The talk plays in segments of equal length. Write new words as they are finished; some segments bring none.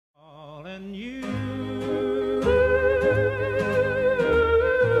calling you.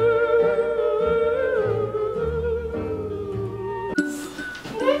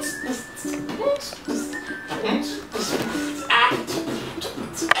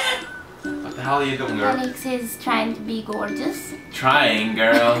 What the hell are you doing, girl? Alex is trying to be gorgeous. Trying,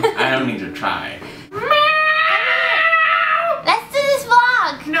 girl. I don't need to try. Let's do this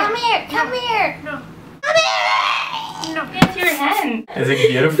vlog. No. Come here. Come here. No. Come here. No, it's your hand. Is it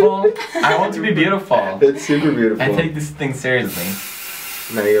beautiful? I want to be beautiful. It's super beautiful. I take this thing seriously.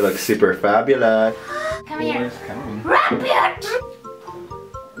 Now you look super fabulous. Come here. Where's coming? Rabbit.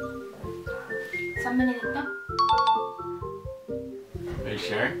 Somebody dito. Are you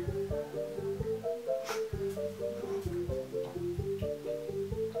sure?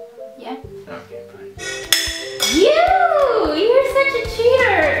 Yeah. Okay, fine. You're such a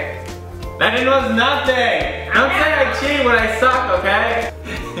cheater. That it was nothing! Don't say I cheat when I suck, okay?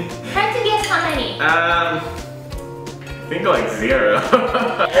 Try to guess how many. I think like 0. 4!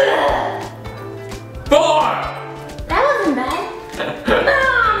 That wasn't bad.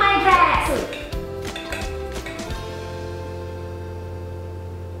 Oh, my dress.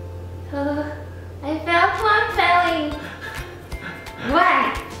 I felt one failing.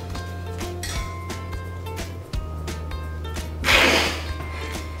 What?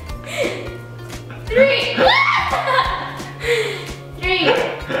 Three. Three.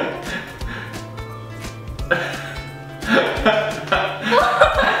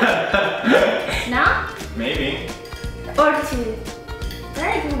 No? Maybe. Or 2.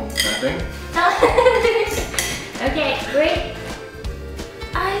 Very good. Nothing? Okay, great.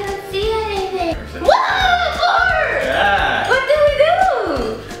 I don't see anything. Whoa, 4! Yeah! What did we do?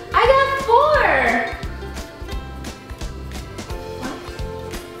 I got 4. What?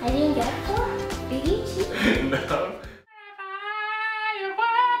 I didn't get 4? Really? No.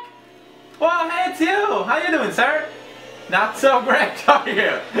 Well, hey, it's you! How you doing, sir? Not so great, are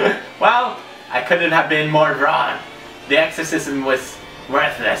you? Well, I couldn't have been more wrong. The exorcism was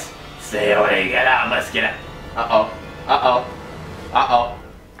worthless. Stay away, get out, must get out. Uh-oh. Uh-oh. Uh-oh.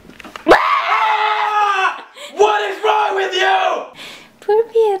 Ah! What is wrong with you? Poor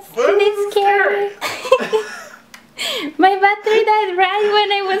Piers, it's scary. My battery died right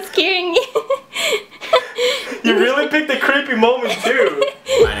when I was scaring you. You really picked a creepy moment too.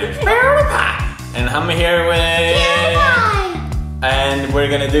 My name is PewDiePie, and I'm here with PewDiePie. and we're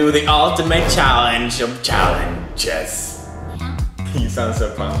gonna do the ultimate challenge of challenges. You sound so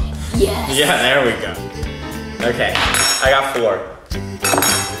fun. Yes. Yeah, there we go. Okay, I got 4.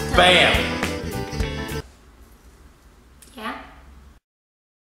 Bam! Yeah.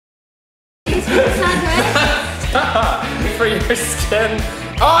 It's not right. For your skin.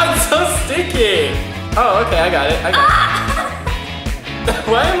 Oh, it's so sticky! Oh, okay, I got it. I got it.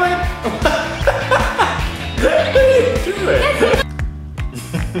 Why am I... What are you doing?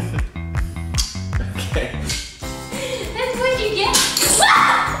 Okay. That's what you get.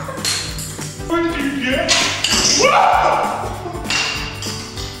 What did you get?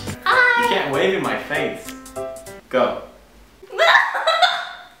 You can't wave in my face. Go.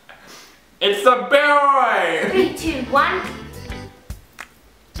 It's a boy! 3, 2, 1.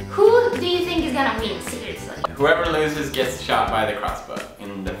 Who do you think is gonna win? Seriously. Whoever loses gets shot by the crossbow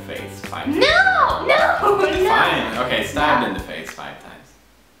in the face 5 times. No! Fine. Okay, stabbed in the face 5 times.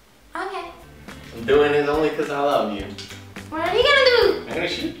 Okay. I'm doing it only because I love you. What are you gonna do? I'm gonna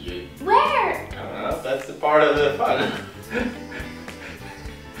shoot you. Where? I don't know, that's the part of the fun.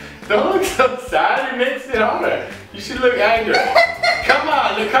 Don't look so sad, it makes it harder. You should look angry. Come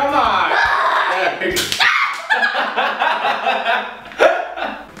on, come on! There you go.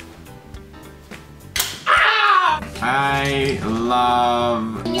 I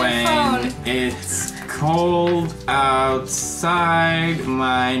love when it's cold outside.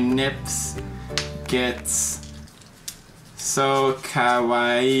 My nips gets so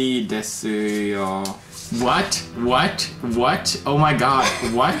kawaii desu yo. What? Oh my god,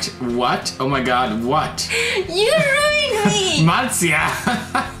 what? Oh my god, what? You ruined me! Marzia!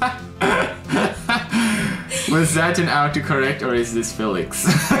 Was that an autocorrect or is this Felix?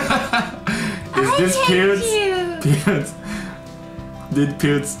 Is this Pewds? Did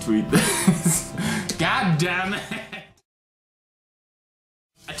Pewds tweet this? God damn it!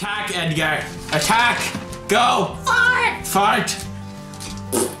 Attack, Edgar! Attack! Go! Fart! Fart!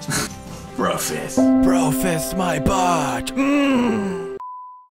 Bro fist. Bro fist my butt.